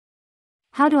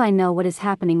How do I know what is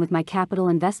happening with my capital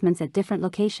investments at different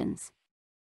locations?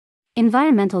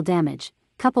 Environmental damage,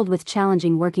 coupled with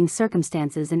challenging working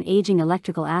circumstances and aging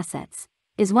electrical assets,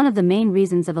 is one of the main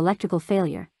reasons of electrical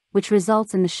failure, which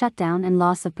results in the shutdown and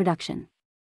loss of production.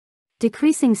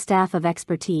 Decreasing staff of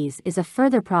expertise is a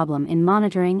further problem in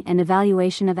monitoring and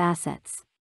evaluation of assets.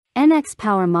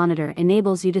 NXpower Monitor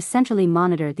enables you to centrally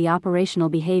monitor the operational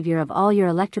behavior of all your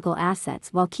electrical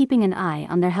assets while keeping an eye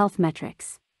on their health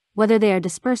metrics, whether they are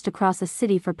dispersed across a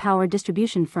city for power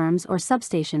distribution firms or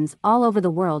substations all over the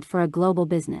world for a global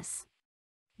business.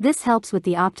 This helps with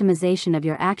the optimization of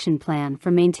your action plan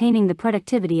for maintaining the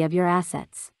productivity of your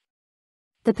assets.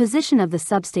 The position of the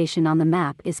substation on the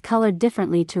map is colored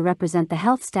differently to represent the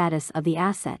health status of the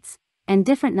assets, and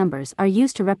different numbers are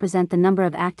used to represent the number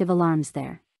of active alarms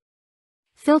there.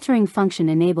 Filtering function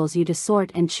enables you to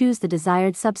sort and choose the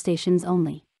desired substations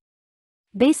only.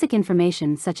 Basic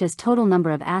information such as total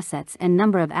number of assets and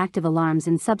number of active alarms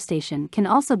in substation can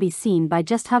also be seen by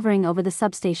just hovering over the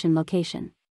substation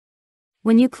location.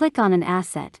 When you click on an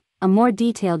asset, a more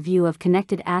detailed view of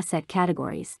connected asset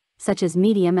categories, such as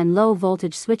medium and low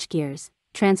voltage switchgears,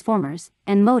 transformers,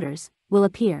 and motors, will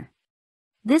appear.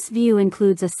 This view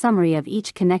includes a summary of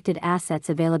each connected asset's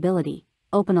availability,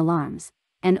 open alarms,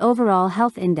 and overall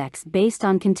health index based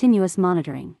on continuous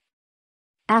monitoring.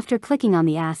 After clicking on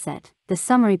the asset, the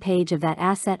summary page of that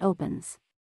asset opens.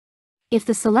 If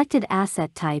the selected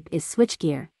asset type is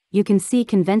switchgear, you can see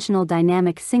conventional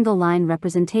dynamic single-line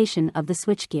representation of the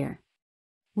switchgear,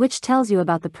 which tells you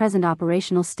about the present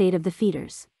operational state of the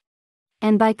feeders.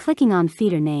 And by clicking on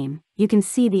feeder name, you can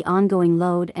see the ongoing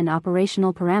load and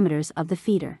operational parameters of the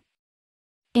feeder.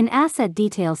 In Asset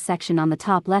Details section on the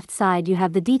top left side you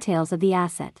have the details of the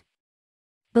asset.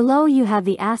 Below you have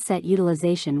the asset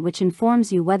utilization, which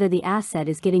informs you whether the asset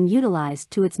is getting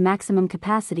utilized to its maximum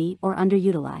capacity or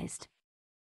underutilized.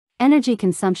 Energy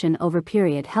consumption over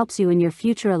period helps you in your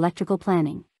future electrical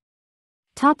planning.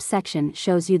 Top section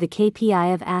shows you the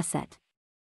KPI of asset,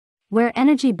 where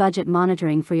energy budget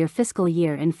monitoring for your fiscal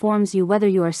year informs you whether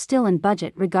you are still in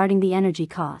budget regarding the energy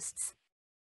costs.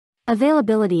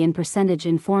 Availability in percentage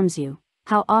informs you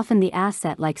how often the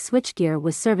asset like switchgear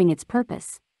was serving its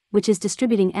purpose, which is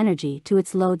distributing energy to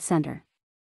its load center.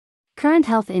 Current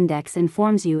health index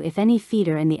informs you if any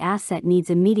feeder in the asset needs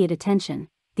immediate attention.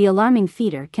 The alarming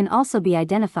feeder can also be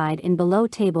identified in below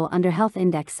table under health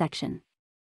index section.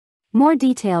 More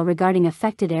detail regarding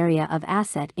affected area of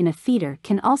asset in a feeder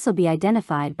can also be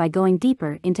identified by going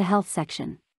deeper into health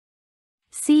section.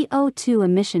 CO2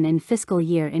 emission in fiscal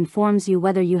year informs you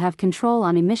whether you have control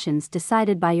on emissions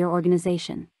decided by your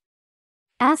organization.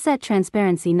 Asset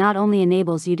transparency not only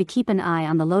enables you to keep an eye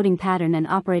on the loading pattern and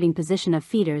operating position of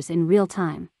feeders in real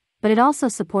time, but it also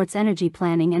supports energy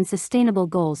planning and sustainable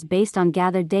goals based on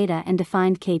gathered data and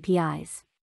defined KPIs.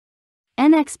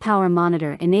 NXpower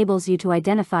Monitor enables you to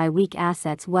identify weak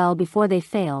assets well before they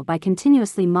fail by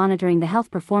continuously monitoring the health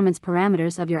performance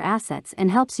parameters of your assets and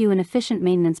helps you in efficient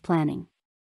maintenance planning.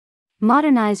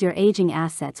 Modernize your aging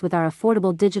assets with our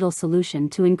affordable digital solution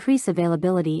to increase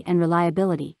availability and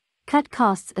reliability, cut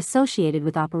costs associated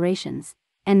with operations,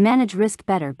 and manage risk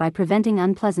better by preventing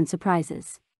unpleasant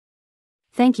surprises.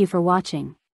 Thank you for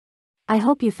watching. I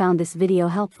hope you found this video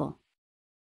helpful.